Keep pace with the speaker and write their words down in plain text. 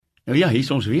Nou ja, hier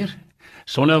is ons weer.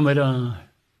 Sondagmiddag,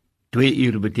 2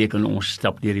 uur beteken ons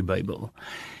stap deur die Bybel.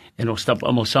 En ons stap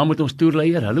almal saam met ons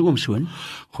toerleier. Hallo oom Soon.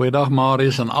 Goeiedag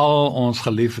Marius en al ons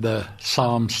geliefde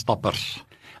saamstappers.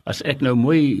 As ek nou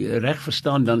mooi reg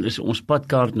verstaan, dan is ons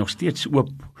padkaart nog steeds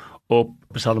oop op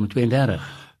Psalm 32.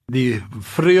 Die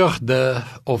vreugde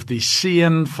of die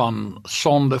seën van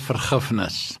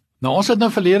sondevergifnis. Nou ons het nou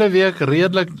verlede week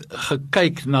redelik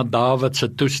gekyk na Dawid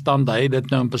se toestand. Hy het dit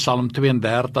nou in Psalm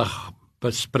 32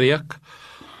 bespreek.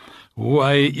 Hoe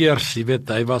hy eers,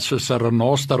 hy was soos 'n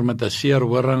renoster met 'n seer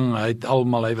horing,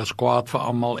 hy was kwaad vir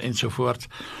almal ensovoorts.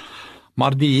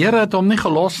 Maar die Here het hom nie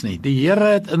gelos nie. Die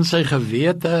Here het in sy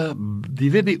gewete,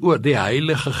 die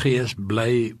Heilige Gees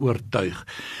bly oortuig.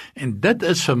 En dit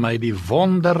is vir my die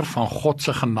wonder van God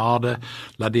se genade,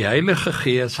 dat die Heilige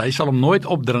Gees, hy sal hom nooit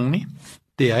opdring nie.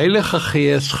 Die Heilige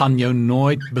Gees gaan jou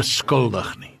nooit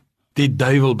beskuldig nie. Die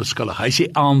duiwel beskuldig, hy is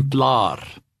die aanklaer.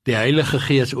 Die Heilige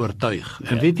Gees oortuig.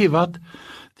 En weet jy wat?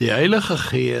 Die Heilige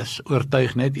Gees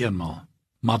oortuig net eenmaal.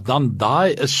 Maar dan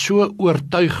daai is so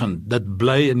oortuigend, dit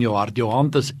bly in jou hart. Jou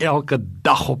hand is elke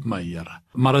dag op my, Here.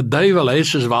 Maar 'n duiwel, hy is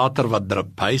soos water wat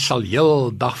drup. Hy sal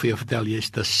heel dag vir jou vertel, jy is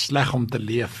te sleg om te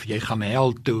leef, jy gaan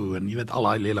hel toe, en jy weet al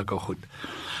daai lelike goed.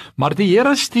 Maar die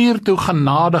Here stuur toe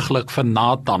genadiglik vir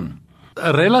Nathan,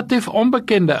 'n relatief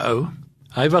onbekende ou.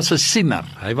 Hy was 'n siener,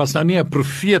 hy was nou nie 'n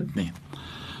profeet nie.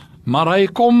 Maar hy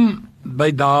kom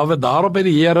by Dawid, daarop by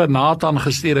die Here Nathan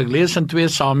gestuur. Ek lees in 2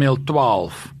 Samuel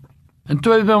 12. En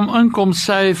toe hy by hom inkom,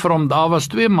 sê hy vir hom, daar was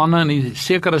 2 manne in die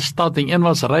sekere stad, en een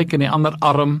was ryk en die ander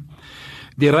arm.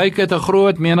 Die ryk het 'n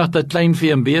groot menigte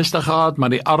kleinvee en beeste gehad, maar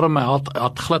die arme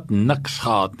had glad niks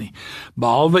gehad nie,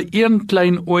 behalwe een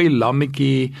klein ooi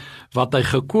lammetjie, wat hy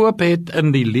gekoop het,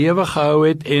 in die lewe gehou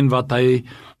het, en wat hy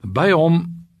by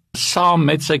hom saam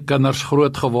met sy kinders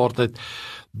groot geword het.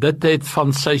 Dit het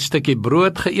van sy stukkie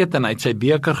brood geëet, en hy het sy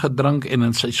beker gedrink, en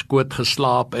in sy skoot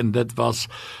geslaap, en dit was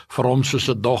vir hom soos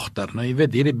 'n dogter. Nou jy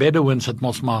weet, hierdie Bedouins het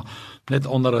mos maar net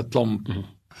onder 'n klomp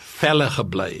velle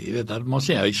gebly, jy weet, het mos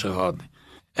nie huis gehad nie.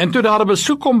 En toe daar 'n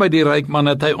besoek kom by die ryk man,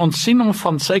 het hy ontsien om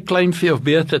van sy kleinvee of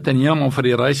beeste te neem, om vir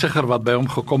die reisiger wat by hom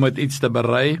gekom het iets te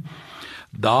berei.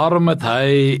 Daarom het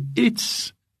hy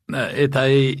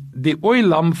die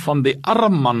ooilam van die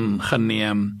arme man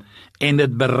geneem, en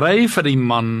dit berei vir die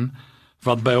man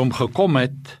wat by hom gekom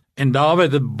het, en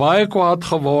Dawid het baie kwaad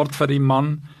geword vir die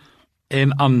man,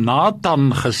 en aan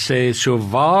Nathan gesê, so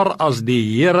waar as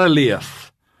die Here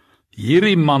leef,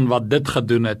 hierdie man wat dit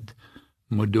gedoen het,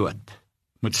 moet dood,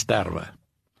 moet sterwe.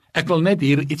 Ek wil net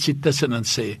hier ietsie tussenin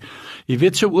sê, jy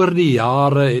weet so oor die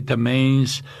jare het 'n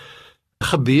mens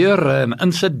gebeure en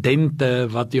insidente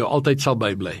wat jou altyd sal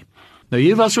bybly. Nou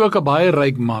hier was ook 'n baie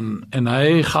ryk man, en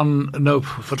hy gaan, nou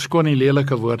verskoon die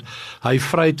lelike woord, hy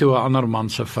vry toe 'n ander man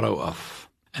se vrou af.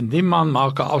 En die man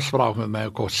maak 'n afspraak met my,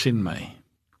 kom sien my.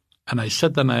 En hy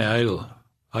sit en hy huil,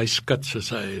 hy skud soos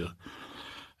hy huil.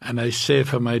 En hy sê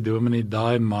vir my, dominee,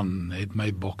 daai man het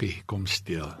my bokkie kom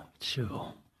steel.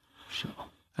 So.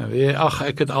 En weet,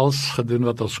 ek het alles gedoen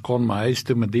wat ons kon, maar hy is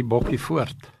toe met die bokkie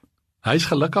voort. Hy is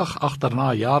gelukkig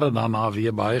agterna, jare daarna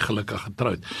weer baie gelukkig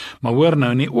getroud. Maar hoor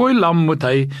nou, in die ooilam moet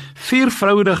hy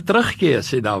 4voudig terugkeer,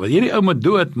 sê Dawid. Hierdie ou moet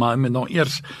dood, maar hy moet nog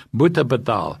eers boete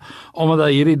betaal, omdat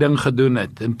hy hierdie ding gedoen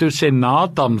het. En toe sê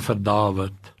Nathan vir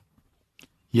Dawid,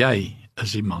 jy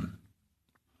is die man.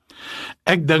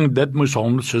 Ek dink dit moes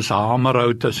hom soos 'n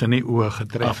hamerhou tussen die oë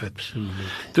getref het.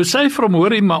 Absoluut. Toe sê hy vir hom,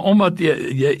 hoorie, maar omdat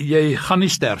jy gaan nie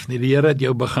sterf nie, die Here het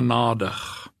jou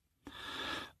begenadig.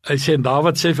 Hy sê,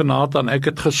 Dawid sê vir Nathan, ek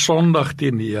het gesondig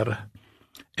teen die Here.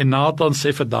 En Nathan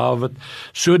sê vir Dawid,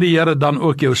 so die Here dan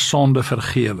ook jou sonde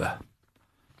vergewe.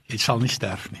 Jy sal nie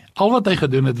sterf nie. Al wat hy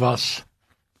gedoen het was,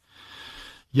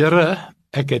 Here,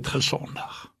 ek het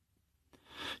gesondig.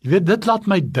 Jy weet, dit laat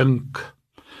my dink,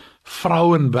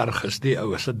 Frauenberg is die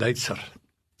ou, is 'n Duitser.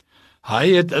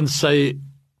 Hy het in sy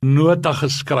nota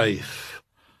geskryf,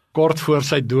 kort voor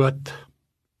sy dood,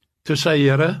 toe sê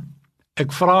Here,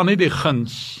 ek vra nie die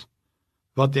guns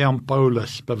wat jy aan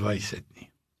Paulus bewys het nie.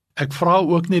 Ek vra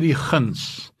ook nie die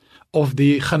guns of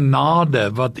die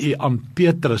genade wat jy aan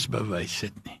Petrus bewys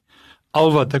het nie.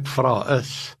 Al wat ek vra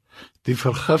is die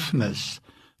vergifnis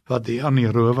wat jy aan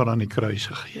die rower aan die kruis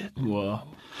gegee het. Wow.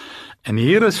 En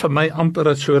hier is vir my amper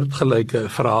 'n soortgelyke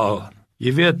verhaal.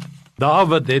 Jy weet,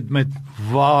 Dawid het met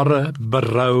ware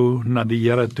berou na die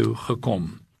Here toe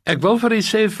gekom. Ek wil vir u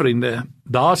sê, vriende,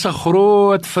 daar's 'n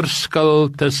groot verskil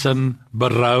tussen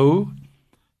berou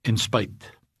en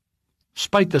spyt.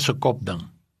 Spyt is 'n kopding.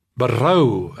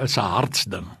 Berou is 'n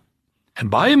hartsding. En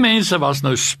baie mense was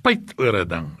nou spyt oor 'n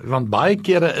ding, want baie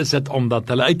kere is dit omdat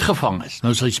hulle uitgevang is.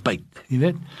 Nou is hy spyt, jy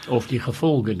weet. Of die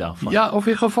gevolge daarvan. Ja, of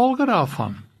die gevolge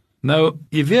daarvan. Nou,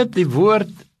 jy weet die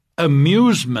woord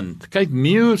amusement. Kyk,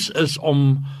 muse is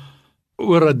om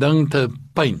oor 'n ding te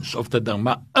pyns of te ding,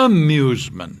 maar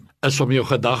amusement is om jou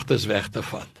gedagtes weg te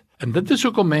vat. En dit is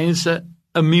hoekom mense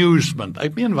amusement.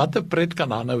 Ek meen, wat 'n pret kan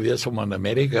daar nou wees om in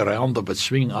Amerika round op 'n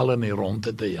swing al in die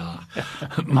ronde te jaag.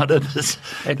 Maar dit is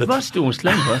Dit was toe ons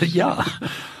klein was. ja.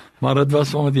 Maar dit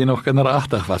was omdat jy nog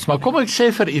kinderagtig was. Maar kom ek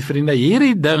sê vir u vriende,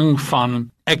 hierdie ding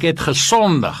van ek het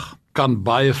gesondig kan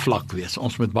baie vlak wees.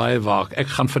 Ons moet baie waak. Ek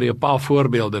gaan vir julle 'n paar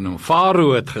voorbeelde noem.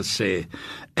 Farao het gesê,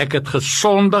 ek het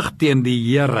gesondig teen die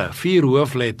Here, 4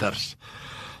 hoofletters.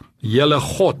 Julle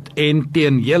God en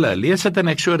teen julle. Lees dit in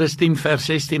Eksodus 10 vers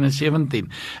 16 en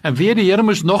 17. En weer die Here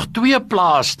moes nog 2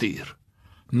 plaae stuur.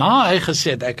 Na hy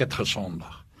gesê het ek het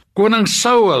gesondig. Koning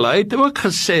Saul, hy het ook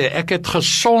gesê ek het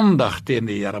gesondig teen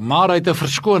die Here, maar hy het 'n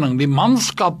verskoning. Die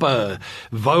manskappe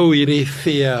wou hierdie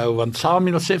vee hou, want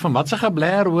Samuel sê van wat se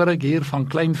geblær hoor ek hier van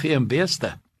klein vee en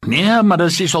beeste. Nee, maar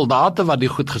dis die soldate wat die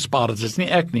goed gespaar het, dis nie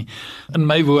ek nie. In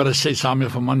my woorde sê Samuel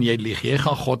van man, jy lieg, jy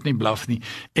gaan God nie blaf nie.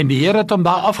 En die Here het hom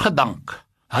daar afgedank.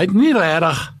 Hy het nie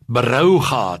regtig berou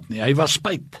gehad nie, hy was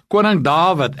spyt. Koning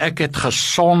Dawid, ek het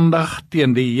gesondig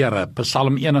teen die Here,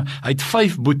 Psalm 1, hy het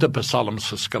 5 boete psalms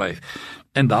geskryf.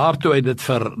 En daartoe het dit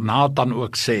vir Nathan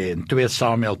ook sê, in 2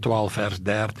 Samuel 12 vers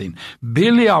 13.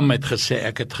 Biliam het gesê,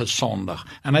 ek het gesondig,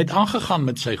 en hy het aangegaan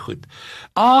met sy goed.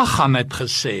 Achan het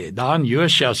gesê, daar in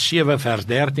Josua 7 vers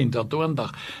 13 tot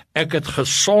 20, ek het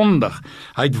gesondig.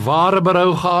 Hy het ware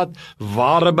berou gehad,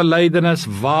 ware belydenis,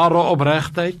 ware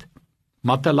opregtheid,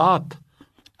 maar te laat.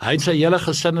 Hy het sy hele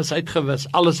gesin is uitgewis,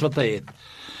 alles wat hy het.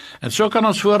 En so kan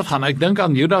ons voortgaan. Ek dink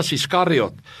aan Judas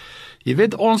Iskariot. Jy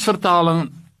weet, ons vertaling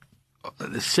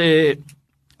sê,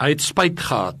 hy het spyt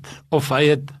gehad, of hy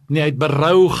het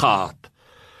berou gehad.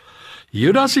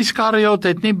 Judas Iskariot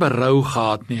het nie berou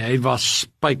gehad nie, hy was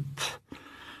spyt.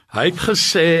 Hy het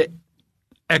gesê,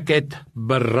 ek het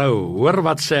berou. Hoor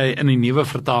wat sê hy in die nuwe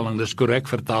vertaling, dis korrek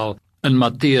vertaal, in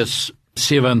Matteus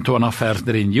 27 vers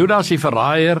 3. Judas die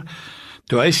verraaier,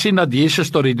 toe hy sien dat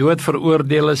Jesus tot die dood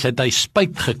veroordeel is, het hy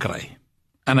spyt gekry.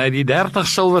 En hy het die 30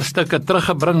 silwerstukke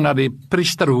teruggebring na die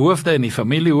priesterhoofde en die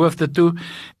familiehoofde toe,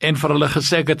 en vir hulle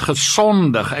gesê, ek het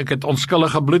gesondig, ek het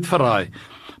onskuldige bloed verraai.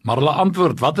 Maar hulle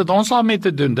antwoord, wat het ons daarmee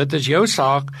te doen? Dit is jou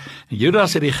saak. En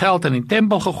Judas het die geld in die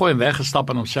tempel gegooi en weggestap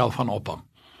en homself gaan ophang.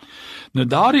 Nou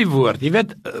daardie woord, jy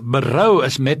weet, berou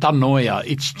is metanoia,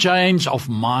 it's change of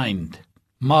mind.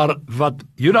 Maar wat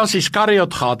Judas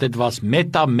Iskariot gehad het, was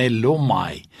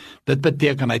metamelomai. Dit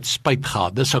beteken hy het spyt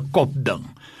gehad, dis 'n kopding.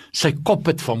 Sy kop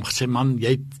het vir hom gesê, man, jy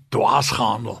het dwaas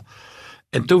gehandel.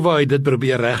 En toe wou hy dit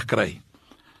probeer regkry.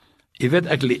 Jy weet,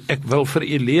 ek wil vir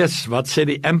u lees, wat sê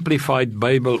die Amplified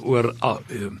Bybel oor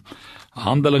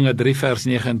Handelinge 3 vers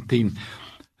 9 en 10.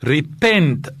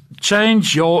 Repent,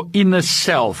 change your inner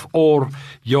self or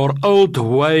your old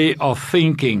way of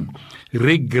thinking.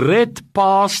 Regret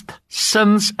past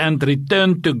sins and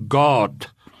return to God.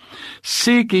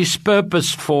 Seek His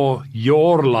purpose for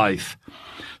your life,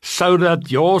 so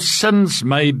that your sins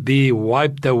may be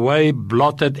wiped away,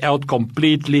 blotted out,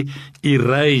 completely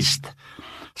erased,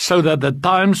 so that the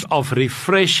times of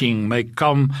refreshing may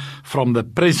come from the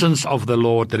presence of the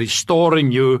Lord,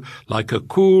 restoring you like a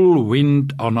cool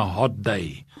wind on a hot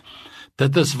day.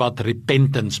 Dit is wat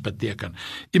repentance beteken.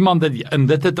 Iemand en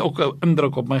dit het ook 'n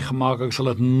indruk op my gemaak, ek sal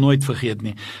dit nooit vergeet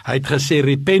nie. Hy het gesê,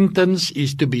 repentance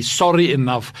is to be sorry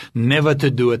enough never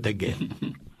to do it again.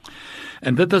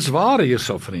 En dit is waar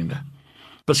hierso, vriende.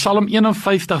 Psalm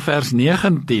 51 vers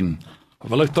 19,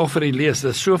 wil ek tog vir u lees,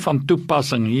 dit is so van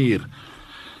toepassing hier.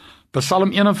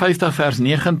 Psalm 51 vers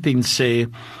 19 sê,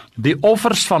 die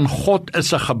offers van God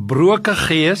is 'n gebroke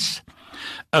gees,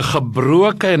 'n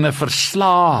gebroke en 'n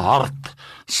verslae hart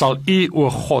sal u, o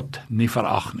God, nie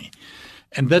verag nie.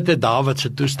 En dit het Dawid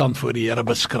se toestand voor die Here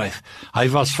beskryf. Hy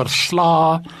was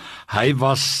verslae, hy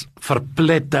was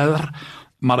verpletter,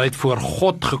 maar hy het voor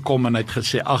God gekom en hy het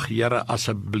gesê, ag Here,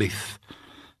 asseblief,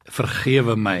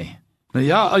 vergewe my. Nou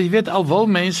ja, jy weet, al wil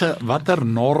mense watter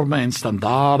norme en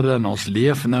standaarde, en ons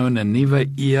leef nou in 'n nuwe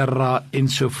era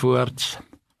ensovoorts.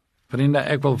 Vriende,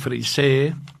 ek wil vir u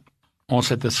sê, ons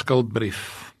het 'n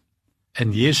skuldbrief.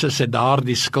 En Jesus het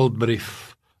daardie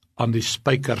skuldbrief aan die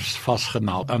spykers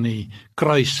vasgenaal, aan die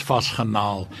kruis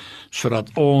vasgenaal, sodat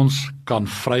ons kan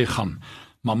vrygaan.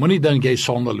 Maar moenie dink jy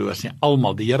sondeloos nie,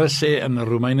 almal. Die Here sê in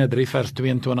Romeine 3 vers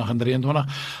 22 en 23,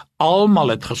 almal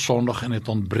het gesondig en het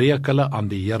ontbreek hulle aan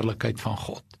die heerlikheid van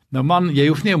God. Nou man, jy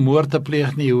hoef nie 'n moord te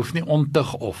pleeg nie, jy hoef nie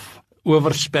ontug of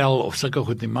oorspel of sulke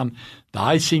goed nie, man,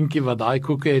 daai seentjie wat daai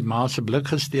koeke het ma se blik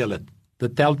gesteel het,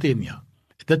 dit tel teen jou.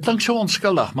 Dit klink so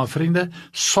onskuldig, maar vriende,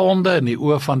 sonde in die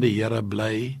oë van die Here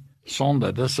bly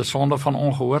sonde. Dis 'n sonde van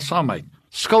ongehoorsaamheid.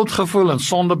 Skuldgevoel en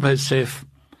sondebesef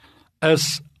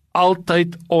is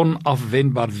altyd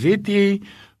onafwendbaar. Weet jy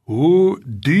hoe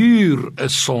duur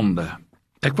is sonde?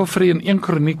 Ek wil vir in 1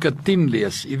 Kronieke 10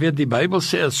 lees. Jy weet, die Bybel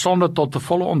sê as sonde tot 'n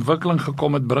volle ontwikkeling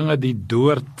gekom het, bring dit die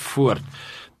dood voort.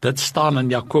 Dit staan in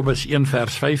Jakobus 1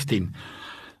 vers 15.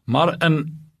 Maar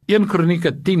in 1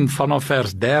 Kronieke 10 vanaf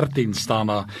vers 13 staan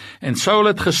daar, en Saul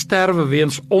het gesterwe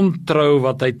weens ontrou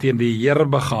wat hy teen die Here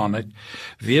begaan het,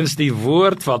 weens die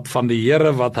woord wat van die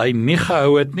Here wat hy nie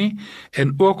gehou het nie,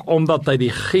 en ook omdat hy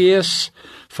die gees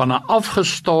van 'n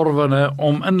afgestorwene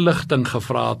om inligting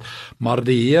gevra het, maar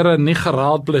die Here nie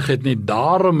geraadpleeg het nie,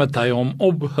 daarom het hy hom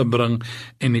opgebring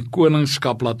en die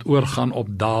koningskap laat oorgaan op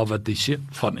Dawid die seun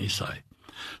van Isaai.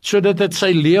 So dit het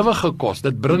sy lewe gekos,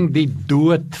 dit bring die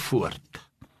dood voort.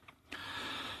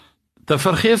 Te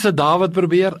vergeefs het Dawid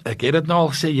probeer, ek het dit nou al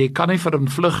gesê, jy kan nie vir hom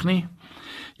vlug nie,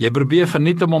 jy probeer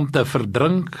verniet om te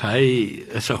verdrink, hy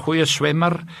is 'n goeie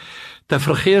swemmer, te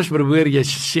vergeefs probeer jy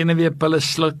senuweepille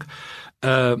sluk,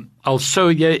 al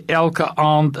sou jy elke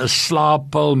aand 'n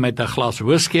slaappil met 'n glas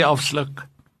whisky afsluk,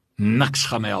 niks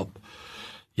gaan help.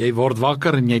 Jy word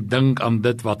wakker en jy dink aan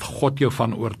dit wat God jou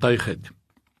van oortuig het.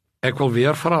 Ek wil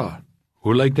weer vra,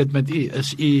 hoe lyk dit met u?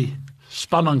 Is u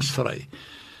spanningsvry?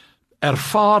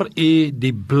 Ervaar u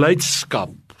die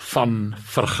blydskap van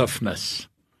vergifnis?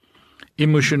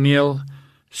 Emosioneel,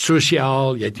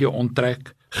 sosiaal, jy het jou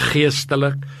onttrek,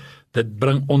 geestelik, dit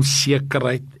bring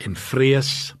onsekerheid en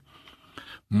vrees.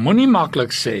 Moenie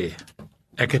maklik sê,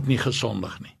 ek het nie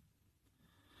gesondig nie.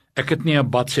 Ek het nie 'n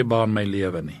Batseba in my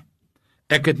lewe nie.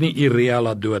 Ek het nie Uria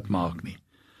laat doodmaak nie.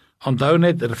 Onthou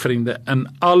net, vriende, in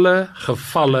alle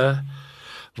gevalle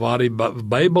waar die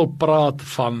Bybel praat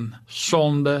van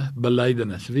sonde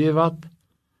belydenis, weet jy wat?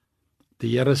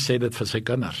 Die Here sê dit vir sy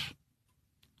kinders.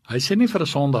 Hy sê nie vir 'n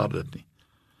sondaar dit nie.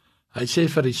 Hy sê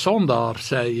vir die sondaar,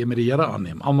 sê hy, jy moet die Here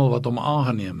aanneem, almal wat hom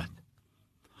aangeneem het.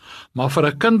 Maar vir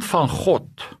 'n kind van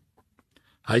God,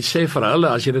 hy sê vir hulle,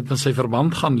 as jy dit in sy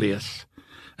verband gaan lees,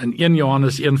 in 1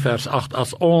 Johannes 1 vers 8,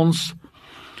 as ons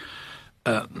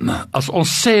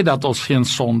sê dat ons geen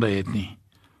sonde het nie,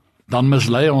 dan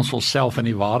mislei ons onsself en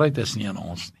die waarheid is nie in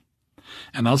ons nie.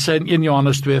 En dan sê in 1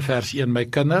 Johannes 2 vers 1, my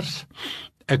kinders,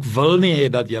 ek wil nie hê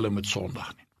dat julle moet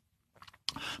sondig nie.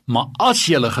 Maar as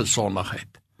julle gesondig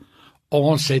het,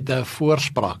 ons het 'n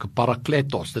voorspraak, 'n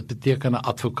parakletos, dit beteken 'n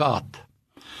advokaat.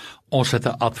 Ons het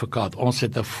 'n advokaat, ons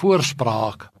het 'n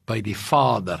voorspraak by die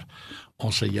Vader,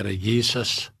 ons Here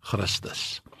Jesus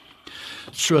Christus.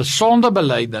 So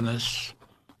sondebelydenis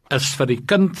is vir die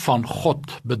kind van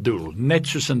God bedoel, net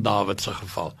soos in Dawid se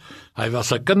geval. Hy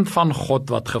was 'n kind van God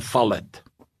wat geval het.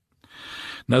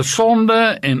 Nou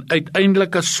sonde en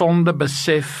uiteindelike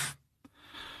sondebesef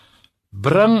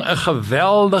bring 'n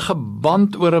geweldige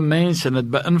band oor 'n mens en dit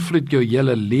beïnvloed jou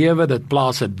hele lewe, dit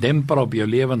plaas 'n demper op jou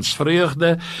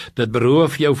lewensvreugde, dit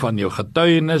beroof jou van jou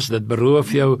getuienis, dit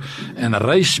beroof jou en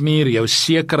reismuur jou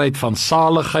sekerheid van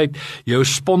saligheid, jou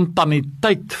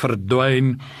spontaniteit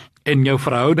verdwyn en jou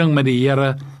verhouding met die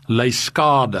Here ly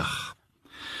skadig.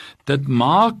 Dit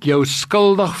maak jou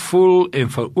skuldig voel en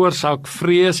veroorsaak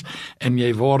vrees en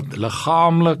jy word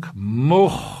liggaamlik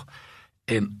moeg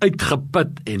en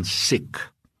uitgeput en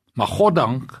siek. Maar God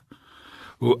dank,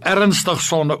 hoe ernstig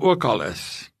sonde ook al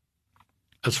is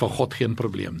vir God geen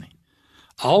probleem nie.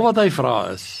 Al wat hy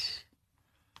vra is,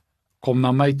 kom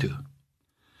na my toe.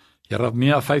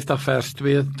 Jeremia 50 vers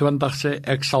 22 sê,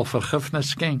 ek sal vergifnis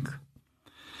skenk.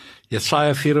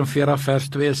 Jesaja 44 vers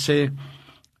 2 sê,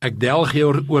 ek delg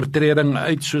jou oortreding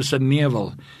uit soos 'n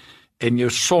nevel en jou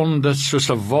sonde soos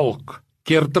 'n wolk.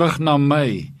 Keer terug na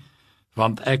my,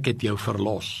 want ek het jou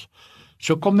verlos.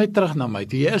 So kom net terug na my,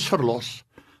 jy is verlos,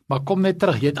 maar kom net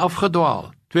terug, jy het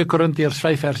afgedwaal. 2 Korintiërs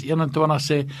 5 vers 21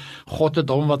 sê, God het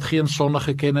hom wat geen sonde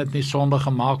geken het nie sonde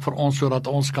gemaak vir ons, sodat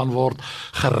ons kan word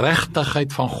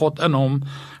geregtigheid van God in hom.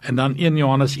 En dan 1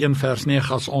 Johannes 1 vers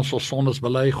 9, as ons ons sondes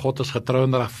bely, God is getrou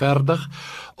en regverdig,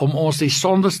 om ons die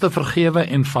sondes te vergewe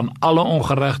en van alle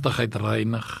ongeregtigheid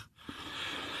reinig.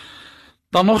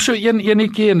 Dan nog so een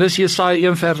enetjie, en dis Jesaja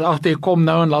 1 vers 8, kom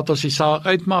nou en laat ons die saak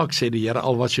uitmaak, sê die Here,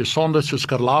 al was jou sonde soos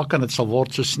skarlaken, dit sal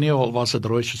word soos sneeu, al was dit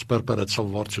rooi soos purper, dit sal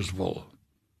word soos wol.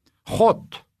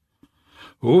 God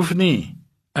hoef nie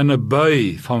in 'n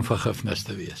bui van vergifnis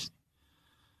te wees.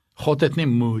 God het nie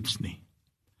moods nie.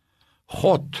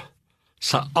 God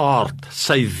se aard,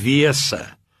 sy wese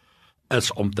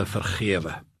is om te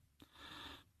vergewe.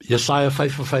 Jesaja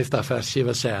 55 vers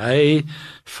 7 sê, hy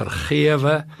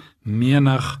vergewe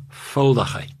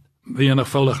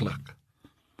menigvuldiglik.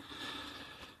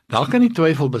 Daar kan nie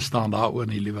twyfel bestaan daaroor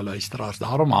nie, liewe luisteraars,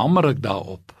 daarom hamer ek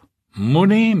daarop.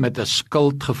 Moenie met 'n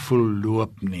skuldgevoel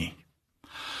loop nie.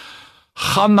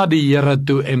 Gaan na die Here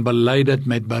toe en bely dit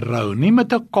met berou, nie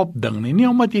met 'n kopding nie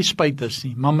omdat jy spyt is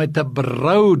nie, maar met 'n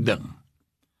berouding.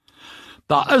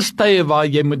 Daar is tye waar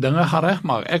jy moet dinge gaan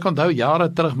regmaak. Ek onthou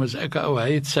jare terug moes ek 'n ou,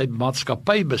 hy het sy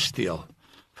maatskappy besteel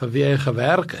vir wie hy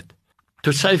gewerk het.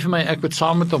 Toe sê hy vir my ek moet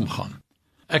saam met hom gaan.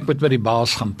 Ek moet met die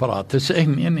baas gaan praat. Toe sê ek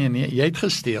nee, jy het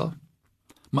gesteel,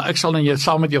 maar ek sal dan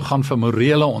saam met jou gaan vir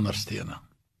morele ondersteuning.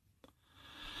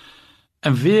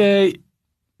 En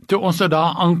toe ons nou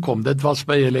daar aankom, dit was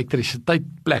by 'n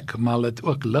elektrisiteitsplek, maar hulle het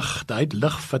ook hy het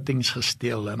ligfittings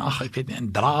gesteel en ek weet nie,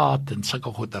 en draad en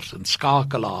sulke goeders en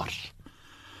skakelaars.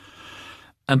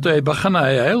 En toe hy begin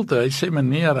huil, hy sê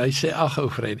meneer, hy sê ag ou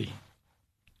Freddy,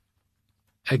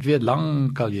 ek weet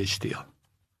lankal jy steel,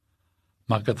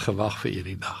 maar ek het gewag vir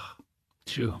hierdie dag.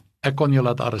 Ek kon jou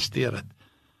laat arresteer het.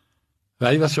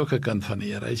 Hy was ook 'n kind van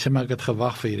die Here. Hy sê maar ek het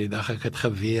gewag vir hierdie dag, ek het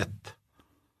geweet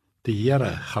die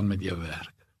Here gaan met jou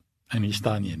werk. En hier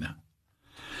staan jy nou.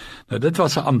 Nou dit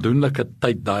was 'n aandoenlike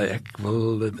tyd daai, ek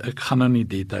gaan nou nie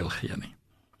detail gee nie.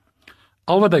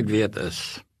 Al wat ek weet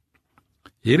is,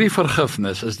 hierdie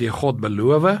vergifnis is deur God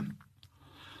beloof,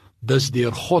 dis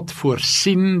deur God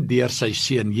voorsien deur sy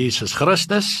seun Jesus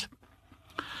Christus.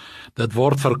 Dit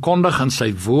word verkondig in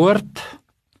sy woord.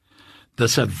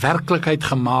 Dis 'n werklikheid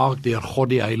gemaak deur God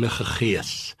die Heilige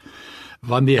Gees.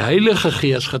 Want die Heilige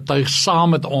Gees getuig saam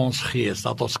met ons gees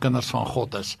dat ons kinders van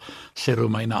God is, sê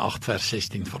Romeine 8 vers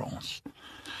 16 vir ons.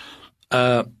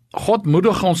 God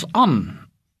moedig ons aan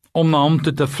om na hom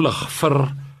toe te vlug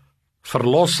vir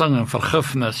verlossing en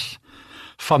vergifnis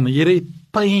van hierdie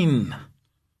pyn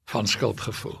van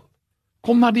skuldgevoel.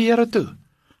 Kom na die Here toe.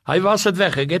 Hy was dit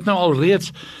weg. Ek het nou al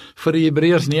reeds vir die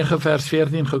Hebreërs 9 vers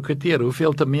 14 gekwoteer.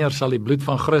 Hoeveel te meer sal die bloed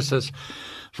van Christus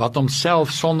wat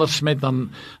homself sonder smet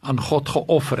aan God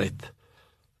geoffer het,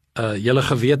 julle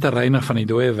gewete reinig van die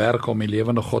dooie werke om die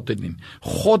lewende God te dien.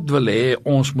 God wil hê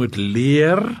ons moet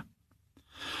leer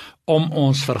om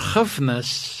ons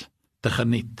vergifnis te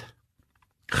geniet.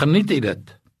 Geniet jy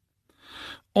dit?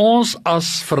 Ons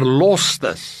as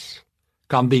verlostes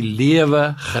kan die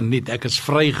lewe geniet. Ek is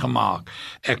vrygemaak,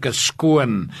 ek is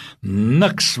skoon,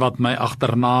 niks wat my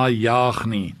agterna jaag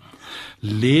nie.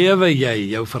 Lewe jy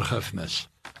jou vergifnis?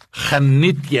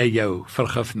 Geniet jy jou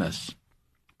vergifnis?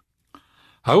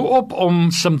 Hou op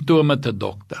om simptome te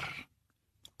dokter.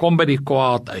 Kom by die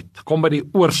kwaad uit, kom by die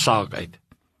oorsaak uit.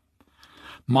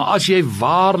 Maar as jy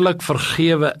waarlik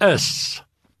vergewe is,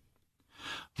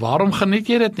 waarom geniet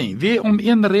jy dit nie? Wie om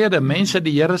een rede, mense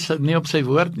die Here nie op sy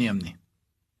woord neem nie.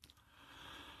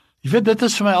 Jy weet, dit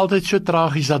is vir my altyd so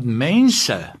tragies, dat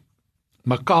mense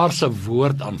mekaar se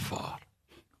woord aanvaar.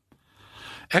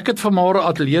 Ek het vanmôre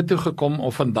ateljee toe gekom,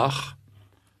 of vandag,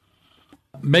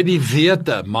 met die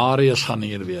wete, Marius gaan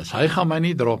hier wees. Hy gaan my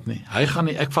nie drop nie. Hy gaan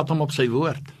nie, ek vat hom op sy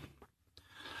woord.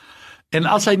 En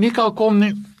as hy nie kan kom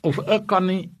nie, of ek kan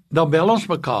nie, dan bel ons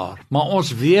mekaar. Maar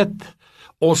ons weet,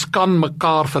 ons kan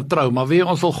mekaar vertrou, maar wie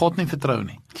ons wil God nie vertrou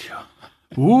nie.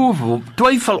 Hoe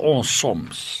twyfel ons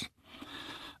soms?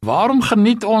 Waarom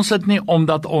geniet ons dit nie?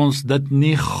 Omdat ons dit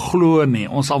nie glo nie.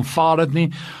 Ons aanvaar dit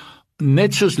nie.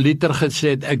 Net soos Luther gesê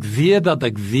het, ek weet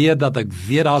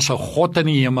daar's 'n God in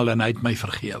die hemel en hy het my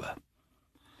vergewe.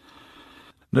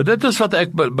 Nou dit is wat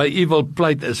ek by u wil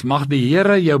pleit is, mag die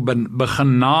Here jou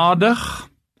begenadig,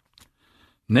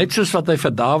 net soos wat hy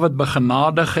vir Dawid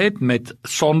begenadig het met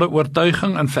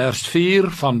sondeoortuiging in vers 4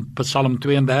 van Psalm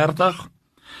 32,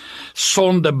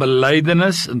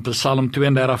 sondebelydenis in Psalm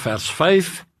 32 vers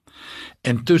 5,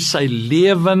 en toe sy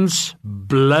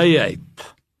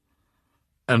lewensblyheid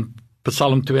in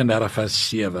Psalm 32 vers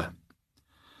 7.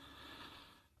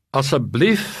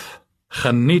 Asseblief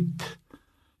geniet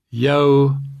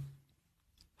jou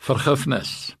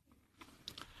vergifnis.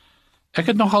 Ek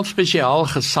het nogal spesiaal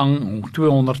gesang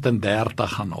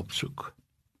 230 gaan opsoek.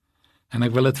 En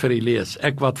ek wil dit vir u lees.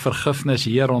 Ek wat vergifnis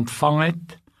Heer ontvang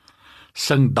het,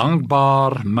 sing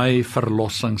dankbaar my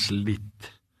verlossingslied.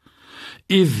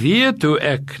 U weet hoe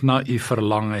ek na u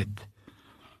verlang het.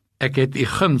 Ek het u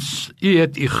guns, u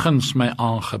het u guns my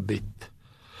aangebied.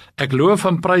 Ek loof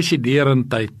en prys u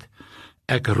deurentyd.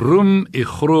 Ek roem u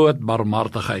groot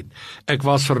barmhartigheid. Ek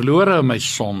was verlore in my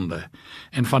sonde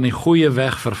en van die goeie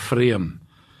weg vervreem.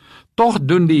 Tog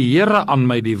doen die Here aan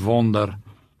my die wonder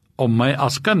om my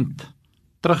as kind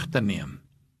terug te neem.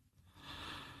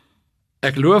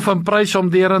 Ek loof en prys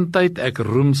hom derentyd, ek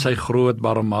roem sy groot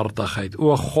barmhartigheid.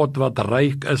 O God wat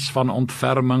ryk is van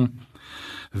ontferming,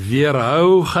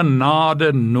 weerhou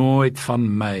genade nooit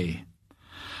van my,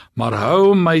 maar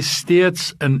hou my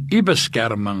steeds in u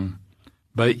beskerming,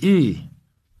 by u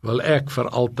wil ek vir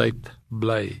altyd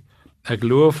bly. Ek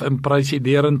loof en prys u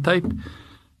derentyd,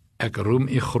 ek roem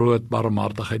u groot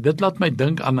barmhartigheid. Dit laat my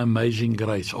dink aan Amazing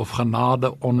Grace, of genade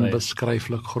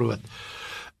onbeskryflik groot.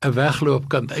 'n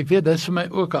Wegloopkind, ek weet, dit is vir my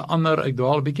ook 'n ander, ek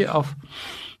dwaal 'n bietjie af.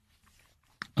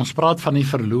 Ons praat van die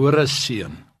verlore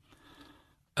seun.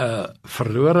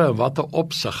 Verlore in watter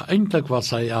opsig? Eintlik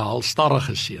was hy 'n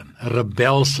halstarrige seun, 'n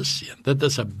rebelse seun. Dit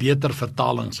is 'n beter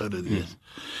vertaling sou dit wees.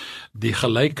 Die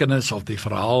gelykenis of die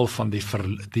verhaal van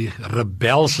die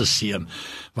rebelse seun,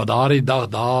 wat daardie dag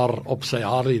daar op sy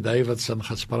Harley Davidson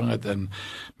gespring het en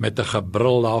met 'n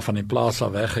gebrul daar van die plaas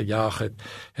af weggejaag het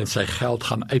en sy geld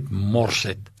gaan uitmors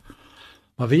het.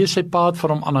 Maar wie is sy pa het vir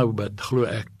hom aanhou bid, glo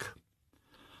ek.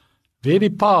 Wie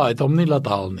die pa het hom nie laat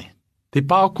haal nie. Die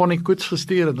pa kon die koets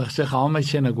gestuur en gesê, haal my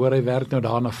seun, ek hoor hy werk nou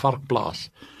daar in 'n varkplaas.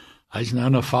 Hy's nou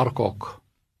in 'n varkhok.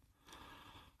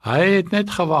 Hy het net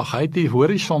gewag, hy het die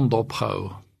horison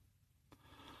dopgehou.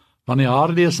 Want die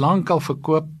Harley is lankal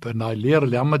verkoop en daai leer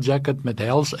jammerjacket met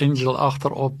Hells Angel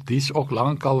agterop, dis ook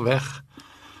lankal weg.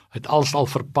 Hy het alles al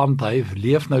verpand, hy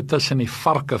leef nou tussen die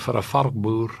varke vir 'n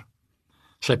varkboer.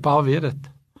 Sy pa weet dit,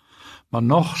 maar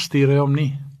nog stuur hy hom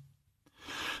nie.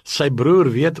 Sy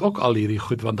broer weet ook al hierdie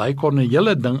goed, want hy kon 'n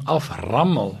hele ding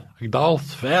aframmel. Ek daal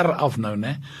ver af nou,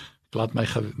 né? Ek laat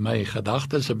my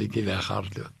gedagtes 'n bietjie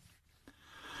weghardloop.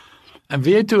 En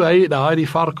weet toe hy daar die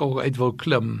varkhok uit wil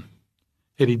klim,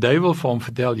 het die duiwel vir hom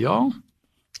vertel, ja,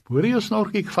 hoor jy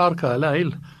snorkie varke,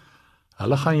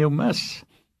 hulle gaan jou mis.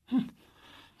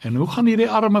 En hoe gaan hierdie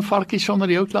arme varkies sonder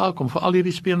jou klaarkom, vir al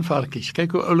hierdie speenvarkies,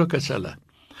 kyk hoe oulik is hulle.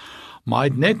 Maar hy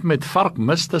het net met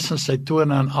varkmis tussen sy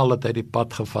tone en al het hy die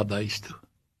pad gevat huis toe.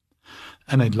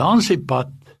 En hy het langs die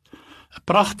pad 'n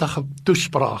pragtige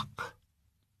toespraak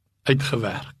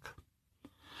uitgewerk.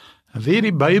 En wie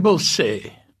die Bybel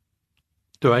sê,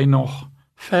 toe hy nog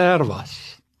ver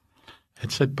was,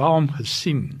 het sy pa hom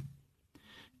gesien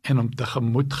en hom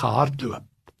tegemoet gehardloop.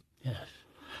 Yes.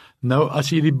 Nou, as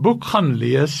jy die boek gaan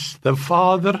lees, The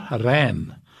Father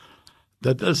Ran,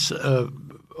 dit is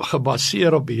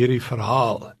gebaseer op hierdie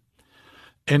verhaal.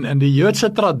 En in die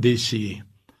Joodse tradisie,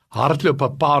 hardloop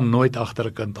 'n pa nooit agter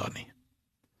 'n kind aan nie.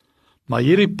 Maar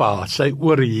hierdie pa, sy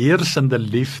oorheersende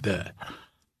liefde,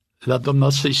 laat hom na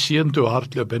sy seun toe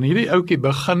hardloop. En hierdie ouetjie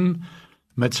begin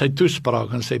met sy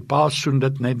toespraak en sy pa soen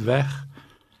dit net weg.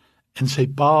 En sy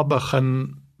pa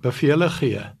begin bevele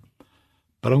gee.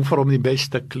 Bring vir hom die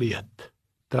beste kleed.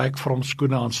 Trek vir hom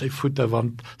skoene aan sy voete,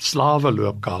 want slawe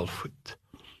loop kaalvoet.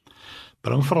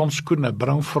 Bring vir hom skoene,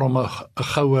 bring vir hom 'n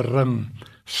goue ring,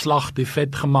 slag die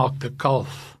vetgemaakte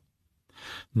kalf.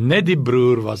 Net die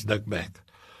broer was dikbek.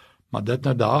 Maar dit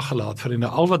nou daar gelaat, vriende,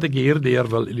 al wat ek hierdeur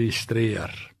wil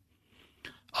illustreer.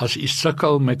 As u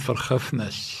sukkel met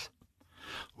vergifnis,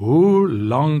 hoe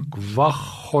lank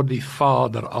wag God die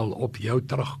Vader al op jou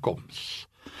terugkoms?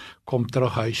 Kom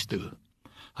terug huis toe.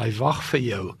 Hy wag vir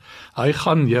jou. Hy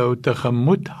gaan jou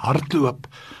tegemoet hardloop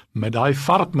met daai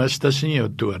varkmis tussen jou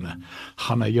tone.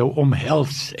 Gaan hy jou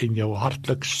omhels en jou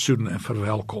hartlik soen en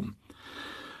verwelkom.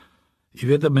 Jy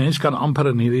weet, 'n mens kan amper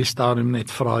in hierdie stadium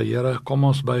net vra, Here, kom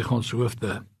ons buig ons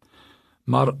hoofde.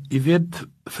 Maar jy weet,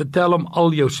 vertel hom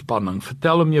al jou spanning,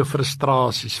 vertel hom jou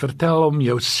frustrasies, vertel hom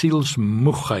jou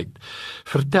sielsmoegheid,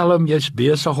 vertel hom jy's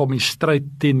besig om die stryd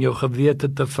teen jou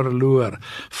gewete te verloor.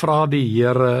 Vra die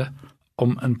Here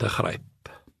om in te gryp.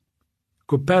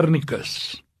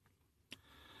 Copernicus,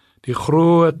 die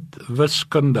groot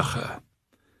wiskundige,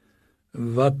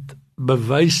 wat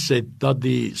bewys het dat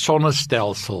die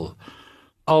sonnestelsel,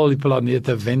 al die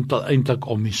planete wentel eintlik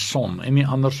om die son en nie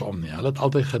andersom nie. Hulle het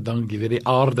altyd gedink, jy weet, die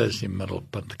aarde is die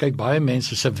middelpunt. Kyk, baie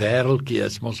mense se wêreldjie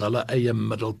is mos hulle eie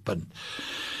middelpunt.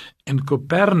 En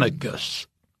Copernicus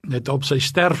het op sy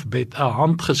sterfbed 'n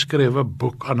handgeskrewe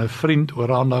boek aan 'n vriend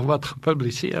oorhandig wat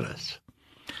gepubliseer is.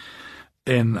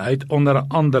 En hy het onder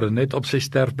andere net op sy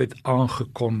sterfbed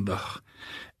aangekondig,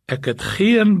 ek het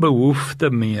geen behoefte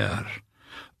meer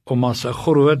om as 'n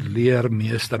groot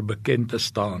leermeester bekend te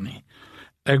staan nie.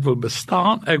 Ek wil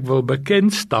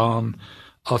bekend staan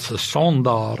as 'n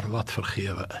sondaar wat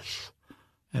vergewe is.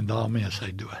 En daarmee is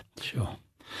hy dood. Sure.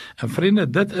 En vriende,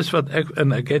 dit is wat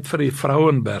ek het vir die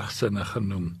Vrouwenberg sinne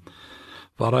genoem,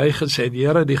 waar hy gesê het,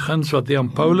 Here, die guns wat U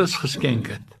aan Paulus geskenk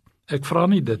het, ek vra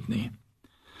nie dit nie.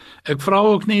 Ek vra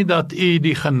ook nie dat U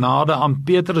die genade aan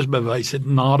Petrus bewys het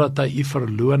nadat hy U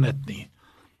verloon het nie.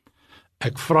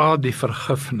 Ek vra die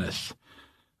vergifnis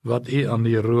wat U aan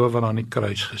die rower aan die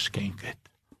kruis geskenk het.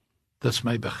 Dis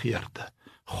my begeerte.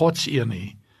 God seën U,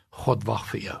 God wag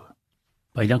vir jou.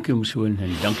 Baie dankie oom Soon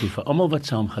en dankie vir almal wat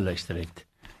saam geluister het.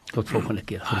 Tot volgende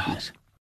keer. Groetnis.